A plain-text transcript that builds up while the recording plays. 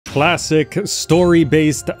Classic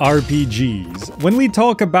story-based RPGs. When we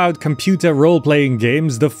talk about computer role-playing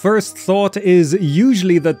games, the first thought is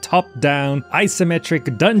usually the top-down,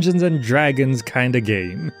 isometric Dungeons & Dragons kinda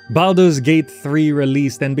game. Baldur's Gate 3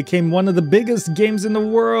 released and became one of the biggest games in the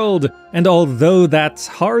world, and although that's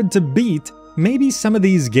hard to beat, maybe some of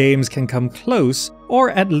these games can come close, or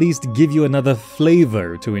at least give you another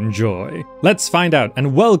flavor to enjoy. Let's find out,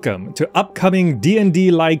 and welcome to upcoming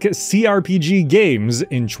D&D-like cRPG games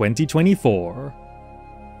in 2024.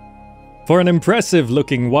 For an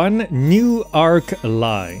impressive-looking one, new Arc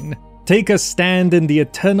Line. Take a stand in the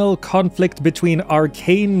eternal conflict between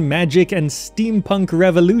arcane magic and steampunk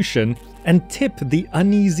revolution, and tip the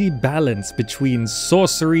uneasy balance between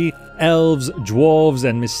sorcery, elves, dwarves,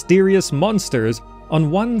 and mysterious monsters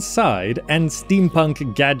on one side and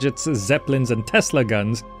steampunk gadgets, zeppelins, and Tesla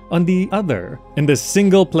guns on the other, in this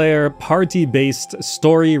single-player, party-based,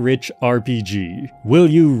 story-rich RPG. Will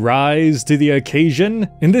you rise to the occasion?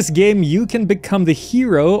 In this game, you can become the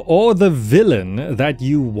hero or the villain that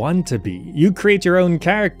you want to be. You create your own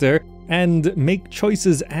character and make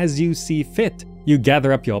choices as you see fit. You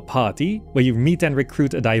gather up your party, where you meet and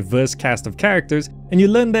recruit a diverse cast of characters, and you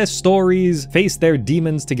learn their stories, face their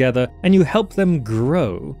demons together, and you help them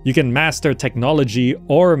grow. You can master technology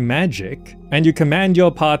or magic, and you command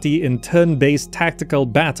your party in turn-based tactical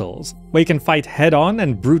battles, where you can fight head-on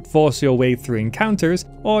and brute force your way through encounters,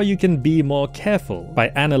 or you can be more careful by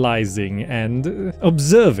analyzing and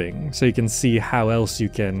observing, so you can see how else you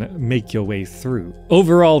can make your way through.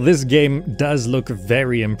 Overall, this game does look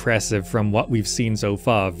very impressive from what we've seen so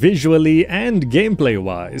far, visually and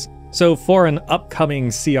gameplay-wise. So for an upcoming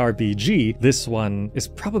cRPG, this one is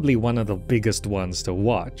probably one of the biggest ones to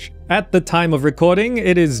watch. At the time of recording,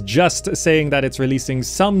 it is just saying that it's releasing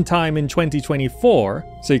sometime in 2024,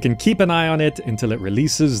 so you can keep an eye on it until it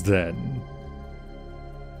releases then.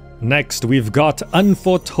 Next, we've got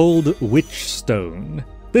Unforetold Witchstone.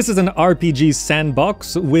 This is an RPG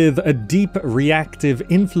sandbox with a deep reactive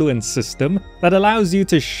influence system that allows you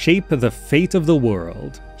to shape the fate of the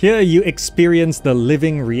world. Here you experience the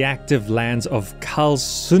living reactive lands of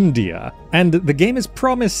Kalsundia, and the game is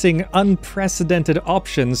promising unprecedented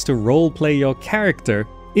options to roleplay your character,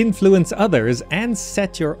 influence others, and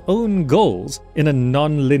set your own goals in a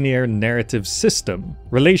non-linear narrative system.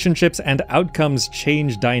 Relationships and outcomes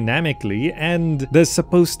change dynamically, and there's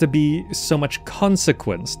supposed to be so much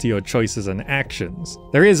consequence to your choices and actions.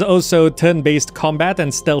 There is also turn-based combat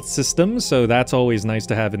and stealth systems, so that's always nice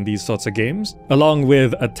to have in these sorts of games, along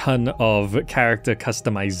with a ton of character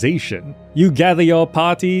customization. You gather your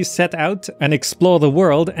party, set out, and explore the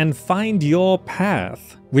world and find your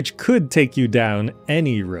path, which could take you down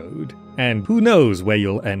any road, and who knows where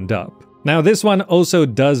you'll end up. Now this one also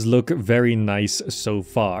does look very nice so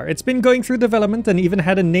far. It's been going through development and even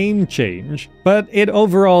had a name change, but it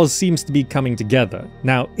overall seems to be coming together.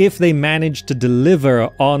 Now if they manage to deliver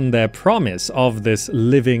on their promise of this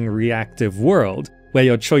living reactive world, where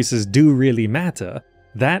your choices do really matter,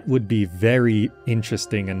 that would be very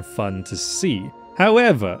interesting and fun to see.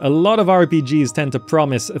 However, a lot of RPGs tend to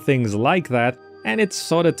promise things like that, and it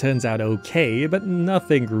sort of turns out okay, but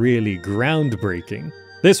nothing really groundbreaking.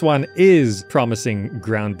 This one is promising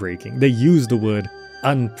groundbreaking. They use the word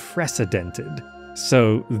unprecedented.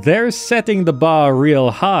 So they're setting the bar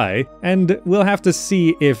real high, and we'll have to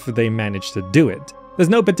see if they manage to do it. There's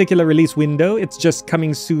no particular release window, it's just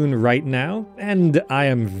coming soon right now, and I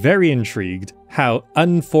am very intrigued how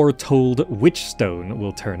Unforetold Witchstone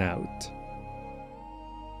will turn out.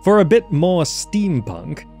 For a bit more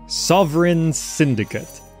steampunk, Sovereign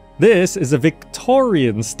Syndicate. This is a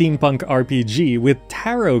Victorian steampunk RPG with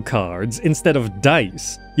tarot cards instead of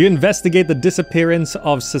dice. You investigate the disappearance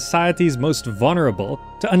of society's most vulnerable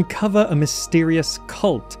to uncover a mysterious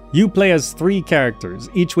cult. You play as 3 characters,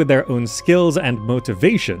 each with their own skills and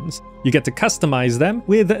motivations. You get to customize them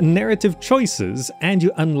with narrative choices, and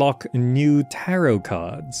you unlock new tarot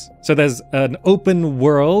cards. So there's an open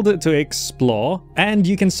world to explore, and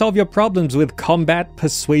you can solve your problems with combat,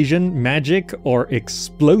 persuasion, magic, or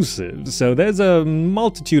explosives. So there's a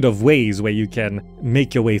multitude of ways where you can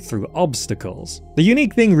make your way through obstacles. The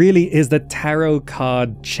unique thing really is the tarot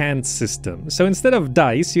card chance system. So instead of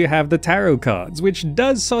dice, you have the tarot cards, which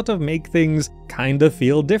does sort of make things kind of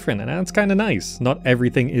feel different, and that's kind of nice. Not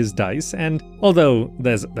everything is dice, and although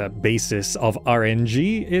there's the basis of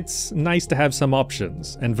RNG, it's nice to have some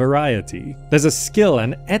options and variety. There's a skill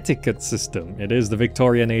and etiquette system. It is the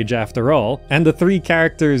Victorian age after all, and the 3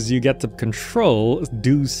 characters you get to control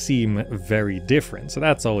do seem very different, so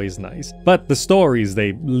that's always nice. But the stories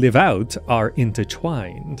they live out are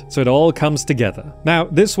intertwined, so it all comes together. Now,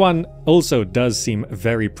 this one also does seem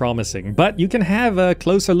very promising, but you can have a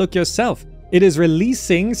closer look yourself. It is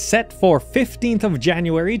releasing set for 15th of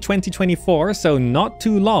January 2024, so not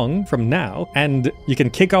too long from now, and you can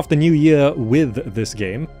kick off the new year with this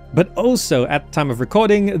game. But also, at the time of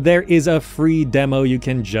recording, there is a free demo you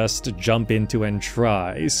can just jump into and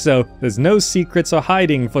try. So there's no secrets or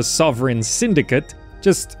hiding for Sovereign Syndicate,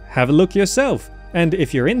 just have a look yourself. And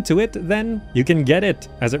if you're into it, then you can get it,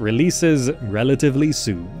 as it releases relatively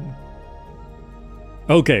soon.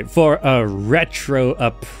 Okay, for a retro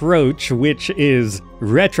approach, which is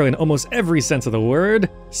retro in almost every sense of the word,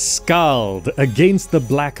 SKALD, Against the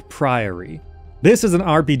Black Priory. This is an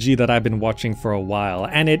RPG that I've been watching for a while,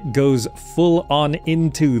 and it goes full on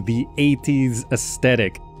into the 80s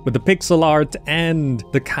aesthetic, with the pixel art and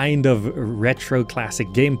the kind of retro classic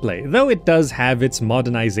gameplay, though it does have its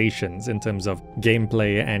modernizations in terms of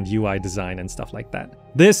gameplay and UI design and stuff like that.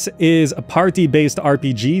 This is a party-based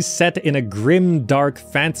RPG set in a grim, dark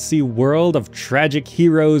fantasy world of tragic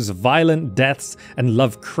heroes, violent deaths, and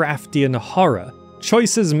Lovecraftian horror.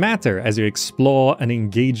 Choices matter as you explore an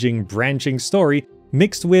engaging, branching story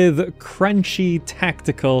mixed with crunchy,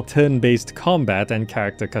 tactical, turn-based combat and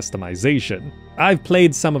character customization. I've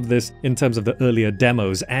played some of this in terms of the earlier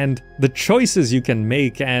demos, and the choices you can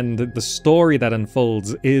make and the story that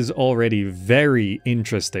unfolds is already very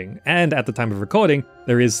interesting. And at the time of recording,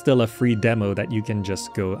 there is still a free demo that you can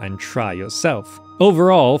just go and try yourself.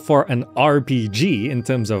 Overall, for an RPG in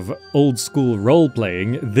terms of old school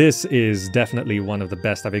role-playing, this is definitely one of the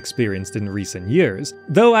best I've experienced in recent years.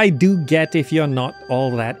 Though I do get if you're not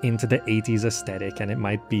all that into the 80s aesthetic and it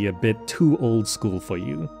might be a bit too old school for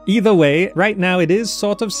you. Either way, right now it is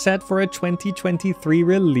sort of set for a 2023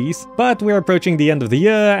 release, but we're approaching the end of the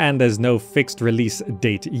year and there's no fixed release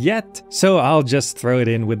date yet, so I'll just throw it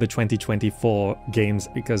in with the 2024 games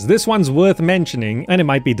because this one's worth mentioning and it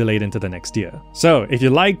might be delayed into the next year. So if you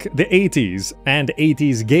like the 80s and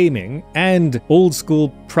 80s gaming and old school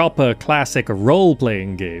proper classic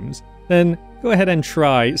role-playing games, then go ahead and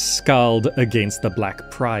try SKALD Against the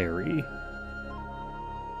Black Priory.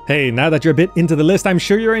 Hey, now that you're a bit into the list, I'm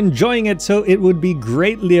sure you're enjoying it, so it would be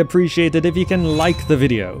greatly appreciated if you can like the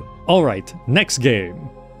video. Alright, next game.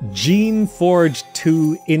 Geneforge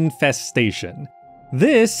 2 Infestation.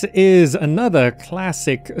 This is another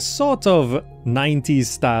classic, sort of 90s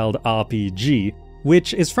styled RPG,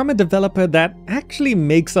 which is from a developer that actually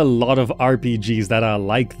makes a lot of RPGs that are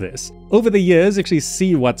like this. Over the years, actually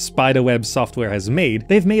see what Spiderweb Software has made.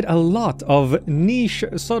 They've made a lot of niche,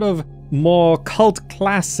 sort of more cult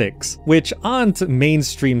classics, which aren't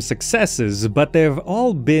mainstream successes, but they've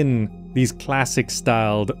all been these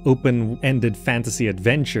classic-styled, open-ended fantasy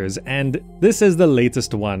adventures, and this is the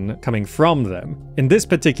latest one coming from them. In this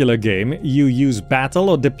particular game, you use battle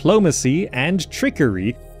or diplomacy and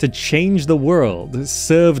trickery to change the world,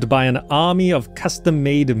 served by an army of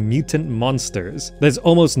custom-made mutant monsters. There's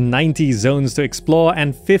almost 90 zones to explore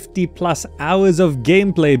and 50+ hours of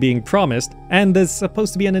gameplay being promised, and there's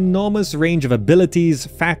supposed to be an enormous range of abilities,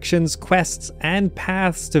 factions, quests, and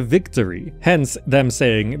paths to victory. Hence them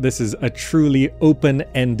saying this is a truly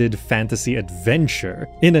open-ended fantasy adventure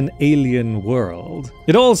in an alien world.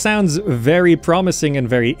 It all sounds very promising and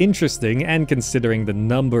very interesting, and considering the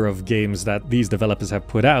number of games that these developers have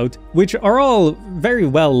put out, which are all very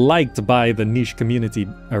well liked by the niche community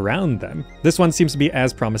around them, this one seems to be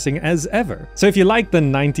as promising as ever. So if you like the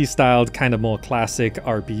 90s styled kind of more classic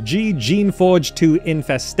RPG, Geneforge 2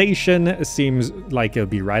 Infestation seems like it'll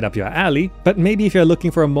be right up your alley, but maybe if you're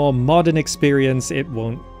looking for a more modern experience, it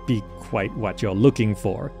won't be quite what you're looking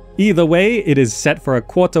for. Either way, it is set for a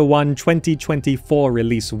Q1 2024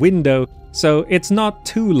 release window, so it's not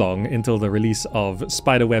too long until the release of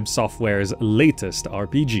Spiderweb Software's latest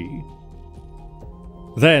RPG.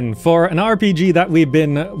 Then, for an RPG that we've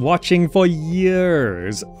been watching for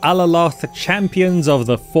years, Alaloth Champions of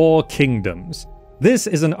the Four Kingdoms. This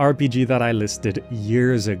is an RPG that I listed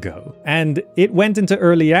years ago, and it went into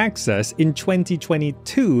early access in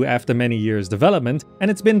 2022 after many years' development,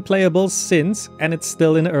 and it's been playable since, and it's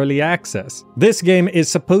still in early access. This game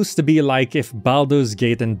is supposed to be like if Baldur's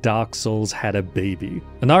Gate and Dark Souls had a baby.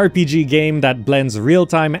 An RPG game that blends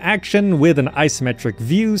real-time action with an isometric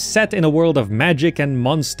view set in a world of magic and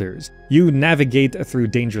monsters. You navigate through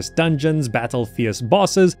dangerous dungeons, battle fierce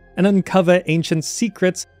bosses, and uncover ancient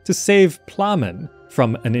secrets to save Plamen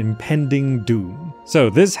from an impending doom. So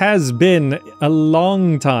this has been a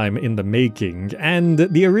long time in the making, and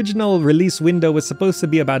the original release window was supposed to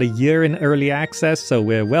be about a year in early access, so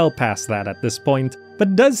we're well past that at this point.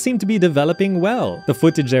 but does seem to be developing well. The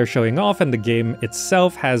footage they're showing off and the game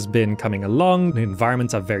itself has been coming along, the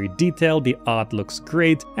environments are very detailed, the art looks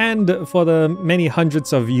great, and for the many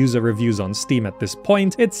hundreds of user reviews on Steam at this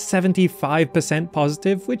point, it's 75%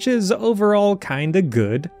 positive, which is overall kinda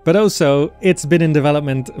good. But also, it's been in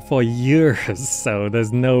development for years, so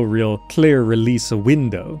there's no real clear release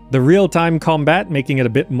window. The real-time combat making it a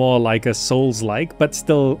bit more like a Souls-like, but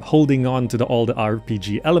still holding on to all the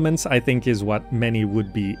RPG elements, I think is what many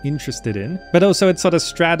would be interested in. But also it sort of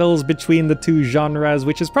straddles between the two genres,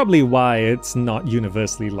 which is probably why it's not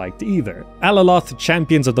universally liked either. Alaloth,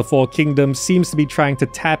 Champions of the Four Kingdoms, seems to be trying to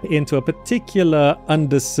tap into a particular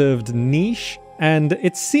underserved niche, and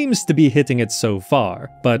it seems to be hitting it so far,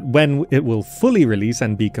 but when it will fully release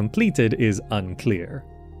and be completed is unclear.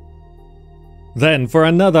 Then, for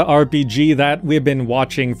another RPG that we've been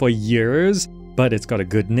watching for years, but it's got a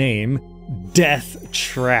good name, Death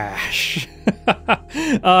Trash.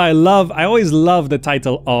 I always love the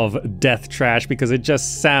title of Death Trash because it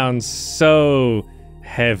just sounds so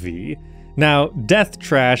heavy. Now, Death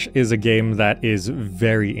Trash is a game that is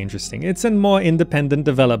very interesting. It's in more independent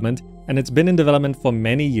development, and it's been in development for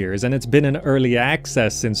many years, and it's been in early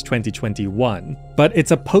access since 2021. But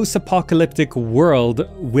it's a post-apocalyptic world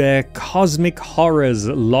where cosmic horrors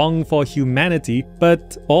long for humanity,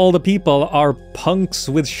 but all the people are punks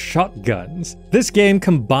with shotguns. This game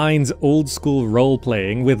combines old-school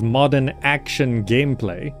role-playing with modern action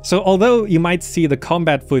gameplay. So although you might see the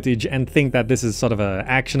combat footage and think that this is sort of an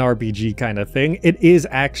action RPG kind of thing, it is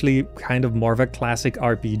actually kind of more of a classic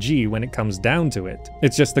RPG when it comes down to it.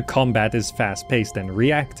 It's just the combat is fast-paced and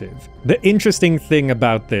reactive. The interesting thing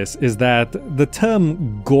about this is that the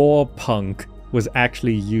term gore punk was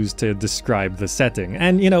actually used to describe the setting.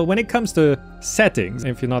 And you know, when it comes to settings,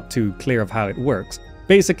 if you're not too clear of how it works,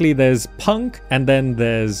 basically there's punk and then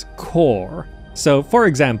there's core. So, for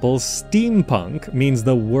example, steampunk means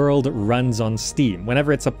the world runs on steam.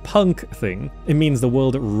 Whenever it's a punk thing, it means the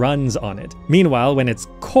world runs on it. Meanwhile, when it's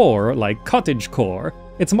core, like cottagecore,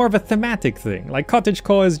 it's more of a thematic thing. Like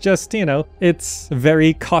cottagecore is just, you know, it's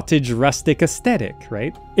very cottage rustic aesthetic,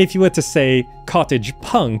 right? If you were to say cottage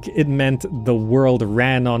punk, it meant the world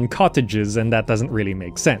ran on cottages, and that doesn't really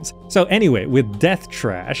make sense. So anyway, with Death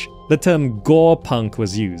Trash, the term gore punk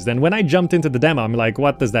was used, and when I jumped into the demo, I'm like,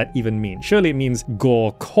 what does that even mean? Surely it means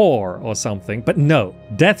gore core or something, but no,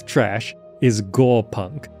 Death Trash is gore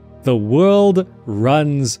punk. The world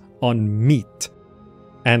runs on meat.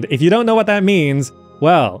 And if you don't know what that means,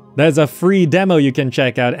 well, there's a free demo you can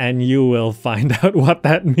check out and you will find out what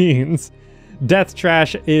that means. Death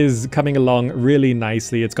Trash is coming along really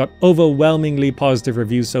nicely. It's got overwhelmingly positive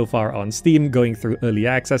reviews so far on Steam, going through early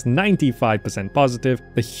access, 95% positive.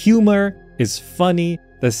 The humor is funny.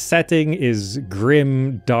 The setting is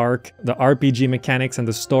grim, dark. The RPG mechanics and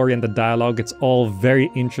the story and the dialogue, it's all very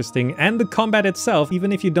interesting. And the combat itself,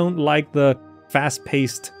 even if you don't like the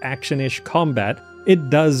fast-paced, action-ish combat,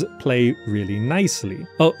 it does play really nicely.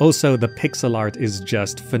 Oh, also, the pixel art is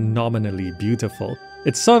just phenomenally beautiful.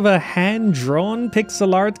 It's sort of a hand-drawn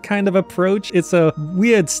pixel art kind of approach. It's a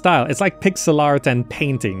weird style. It's like pixel art and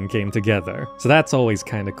painting came together. So that's always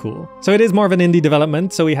kind of cool. So it is more of an indie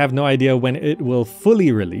development, so we have no idea when it will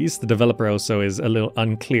fully release. The developer also is a little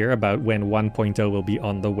unclear about when 1.0 will be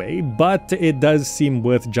on the way, but it does seem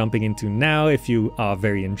worth jumping into now if you are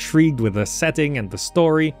very intrigued with the setting and the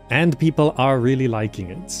story, and people are really liking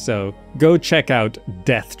it. So go check out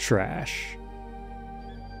Death Trash.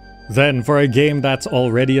 Then for a game that's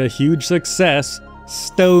already a huge success,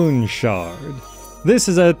 Stoneshard. This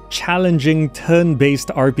is a challenging turn-based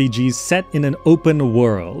RPG set in an open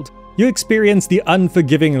world. You experience the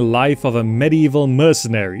unforgiving life of a medieval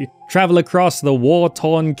mercenary, travel across the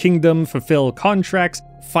war-torn kingdom, fulfill contracts,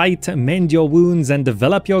 fight, mend your wounds, and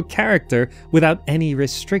develop your character without any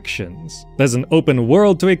restrictions. There's an open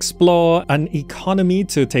world to explore, an economy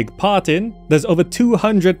to take part in, there's over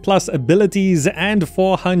 200 plus abilities and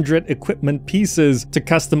 400 equipment pieces to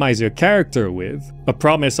customize your character with, a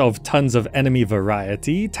promise of tons of enemy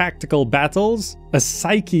variety, tactical battles, a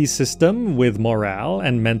psyche system with morale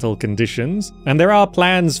and mental conditions, and there are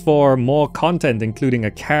plans for more content including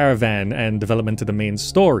a caravan and development to the main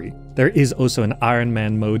story. There is also an Iron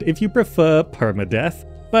Man mode if you prefer permadeath,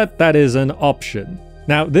 but that is an option.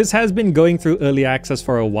 Now, this has been going through early access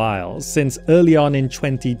for a while, since early on in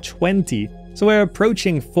 2020, so we're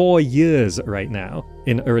approaching 4 years right now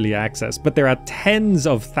in early access, but there are tens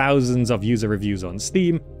of thousands of user reviews on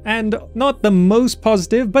Steam, and not the most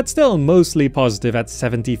positive, but still mostly positive at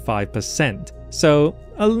 75%. So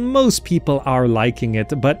most people are liking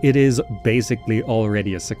it, but it is basically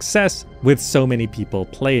already a success with so many people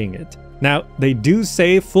playing it. Now, they do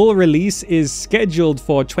say full release is scheduled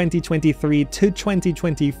for 2023 to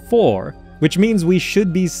 2024, which means we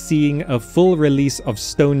should be seeing a full release of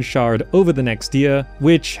Stoneshard over the next year,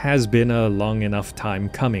 which has been a long enough time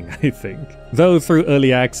coming, I think. Though through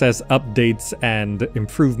early access, updates and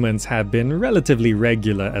improvements have been relatively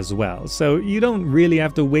regular as well, so you don't really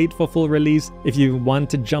have to wait for full release. If you want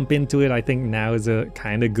to jump into it, I think now is a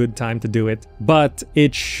kind of good time to do it. But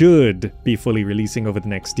it should be fully releasing over the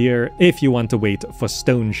next year if you want to wait for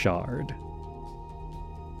Stoneshard.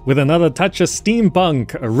 With another touch of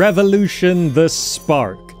steampunk, Revolution the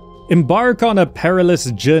Spark. Embark on a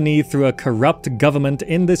perilous journey through a corrupt government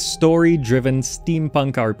in this story-driven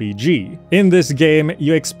steampunk RPG. In this game,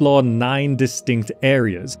 you explore 9 distinct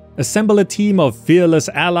areas, assemble a team of fearless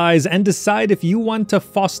allies, and decide if you want to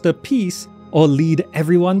foster peace or lead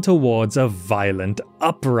everyone towards a violent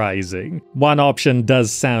uprising. One option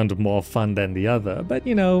does sound more fun than the other, but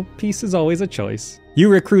you know, peace is always a choice. You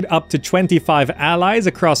recruit up to 25 allies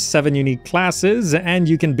across 7 unique classes, and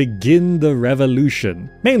you can begin the revolution,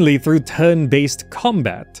 mainly through turn-based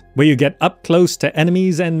combat, where you get up close to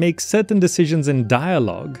enemies and make certain decisions in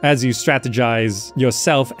dialogue as you strategize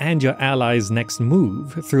yourself and your allies' next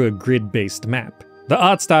move through a grid-based map. The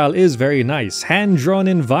art style is very nice, hand-drawn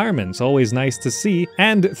environments, always nice to see,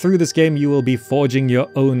 and through this game you will be forging your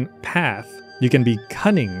own path. You can be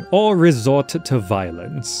cunning or resort to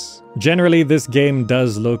violence. Generally, this game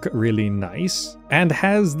does look really nice and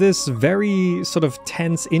has this very sort of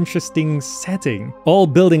tense, interesting setting, all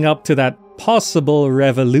building up to that possible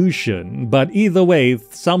revolution, but either way,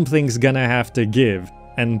 something's gonna have to give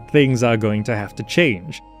and things are going to have to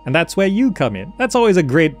change. And that's where you come in. That's always a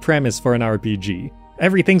great premise for an RPG.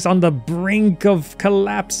 Everything's on the brink of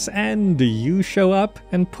collapse and you show up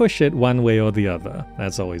and push it one way or the other.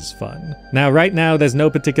 That's always fun. Now, right now, there's no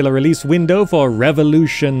particular release window for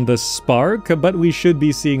Revolution the Spark, but we should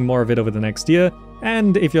be seeing more of it over the next year.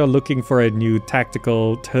 And if you're looking for a new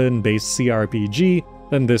tactical turn-based cRPG,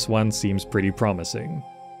 then this one seems pretty promising.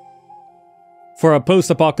 For a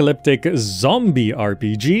post-apocalyptic zombie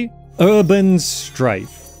RPG, Urban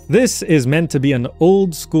Strife. This is meant to be an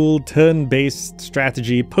old-school turn-based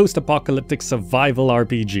strategy post-apocalyptic survival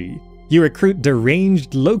RPG. You recruit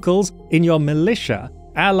deranged locals in your militia,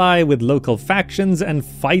 ally with local factions, and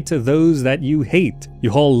fight those that you hate.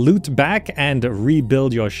 You haul loot back and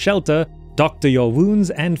rebuild your shelter, doctor your wounds,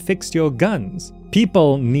 and fix your guns.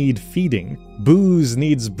 People need feeding, booze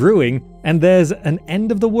needs brewing, and there's an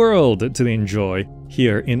end of the world to enjoy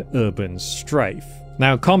here in Urban Strife.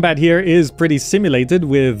 Now, combat here is pretty simulated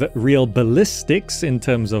with real ballistics in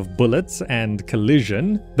terms of bullets and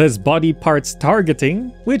collision. There's body parts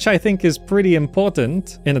targeting, which I think is pretty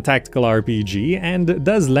important in a tactical RPG and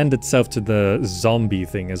does lend itself to the zombie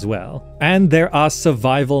thing as well. And there are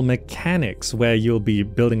survival mechanics where you'll be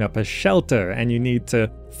building up a shelter and you need to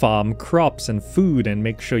farm crops and food and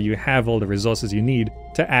make sure you have all the resources you need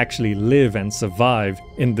to actually live and survive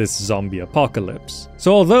in this zombie apocalypse.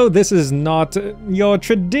 So although this is not your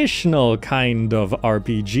traditional kind of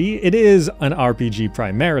RPG, it is an RPG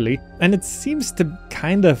primarily, and it seems to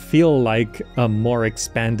kind of feel like a more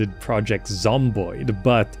expanded Project Zomboid,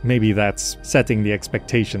 but maybe that's setting the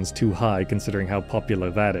expectations too high considering how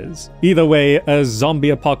popular that is. Either way, a zombie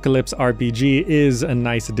apocalypse RPG is a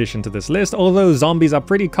nice addition to this list. Although zombies are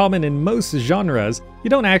pretty common in most genres, you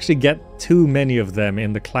don't actually get too many of them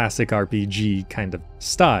in the classic RPG kind of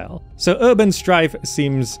style. So Urban Strife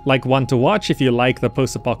seems like one to watch if you like the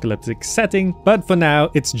post-apocalyptic setting, but for now,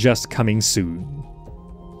 it's just coming soon.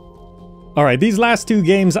 Alright, these last 2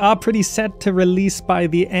 games are pretty set to release by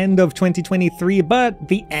the end of 2023, but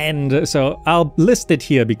the end, so I'll list it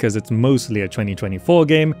here because it's mostly a 2024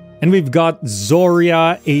 game. And we've got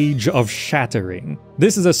Zoria Age of Shattering.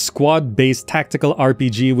 This is a squad-based tactical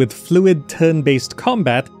RPG with fluid turn-based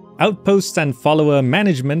combat, outposts and follower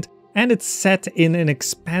management, and it's set in an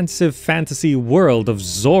expansive fantasy world of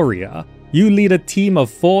Zoria. You lead a team of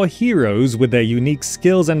 4 heroes with their unique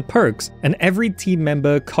skills and perks, and every team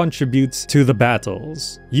member contributes to the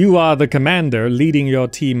battles. You are the commander leading your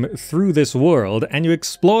team through this world, and you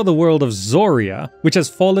explore the world of Zoria, which has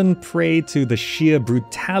fallen prey to the sheer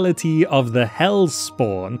brutality of the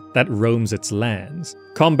Hellspawn that roams its lands.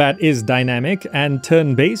 Combat is dynamic and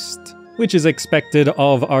turn-based, which is expected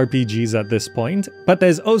of RPGs at this point, but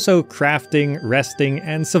there's also crafting, resting,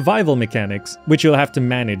 and survival mechanics, which you'll have to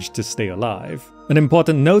manage to stay alive. An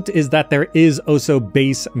important note is that there is also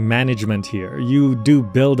base management here. You do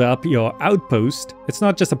build up your outpost. It's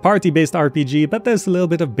not just a party-based RPG, but there's a little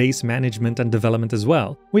bit of base management and development as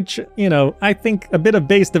well, which, you know, I think a bit of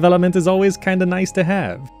base development is always kinda nice to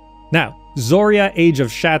have. Now, Zoria Age of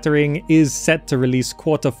Shattering is set to release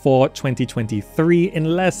Q4 2023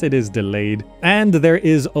 unless it is delayed, and there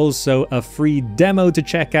is also a free demo to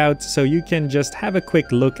check out, so you can just have a quick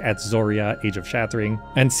look at Zoria Age of Shattering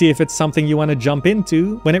and see if it's something you want to jump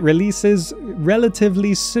into when it releases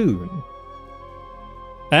relatively soon.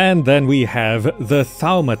 And then we have the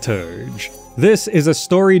Thaumaturge. This is a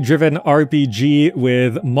story-driven RPG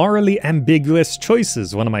with morally ambiguous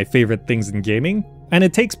choices, one of my favorite things in gaming. And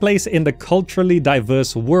it takes place in the culturally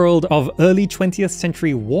diverse world of early 20th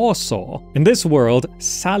century Warsaw. In this world,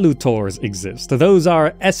 salutors exist. Those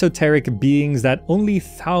are esoteric beings that only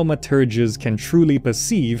thaumaturges can truly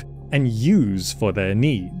perceive and use for their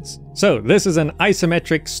needs. So this is an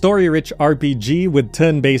isometric, story-rich RPG with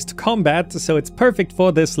turn-based combat, so it's perfect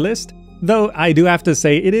for this list. Though I do have to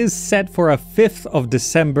say it is set for a 5th of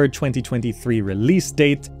December 2023 release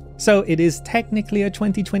date, so it is technically a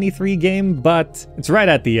 2023 game, but it's right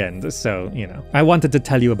at the end, so, you know, I wanted to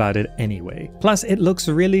tell you about it anyway. Plus, it looks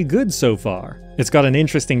really good so far. It's got an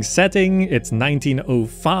interesting setting, it's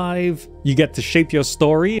 1905, you get to shape your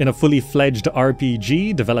story in a fully fledged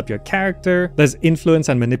RPG, develop your character, there's influence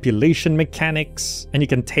and manipulation mechanics, and you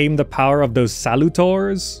can tame the power of those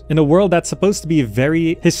salutors in a world that's supposed to be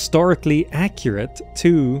very historically accurate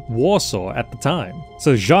to Warsaw at the time.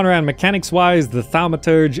 So genre and mechanics wise, the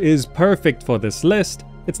Thaumaturge is perfect for this list.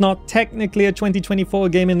 It's not technically a 2024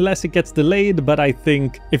 game unless it gets delayed, but I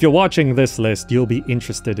think if you're watching this list, you'll be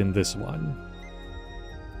interested in this one.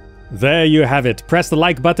 There you have it. Press the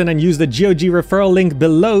like button and use the GOG referral link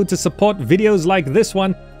below to support videos like this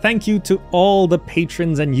one. Thank you to all the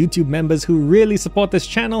patrons and YouTube members who really support this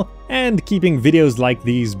channel and keeping videos like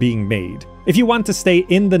these being made. If you want to stay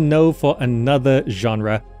in the know for another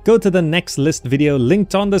genre, go to the next list video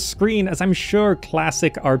linked on the screen, as I'm sure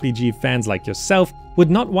classic RPG fans like yourself would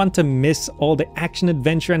not want to miss all the action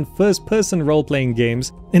adventure and first-person role-playing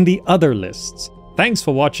games in the other lists. Thanks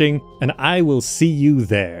for watching, and I will see you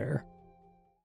there.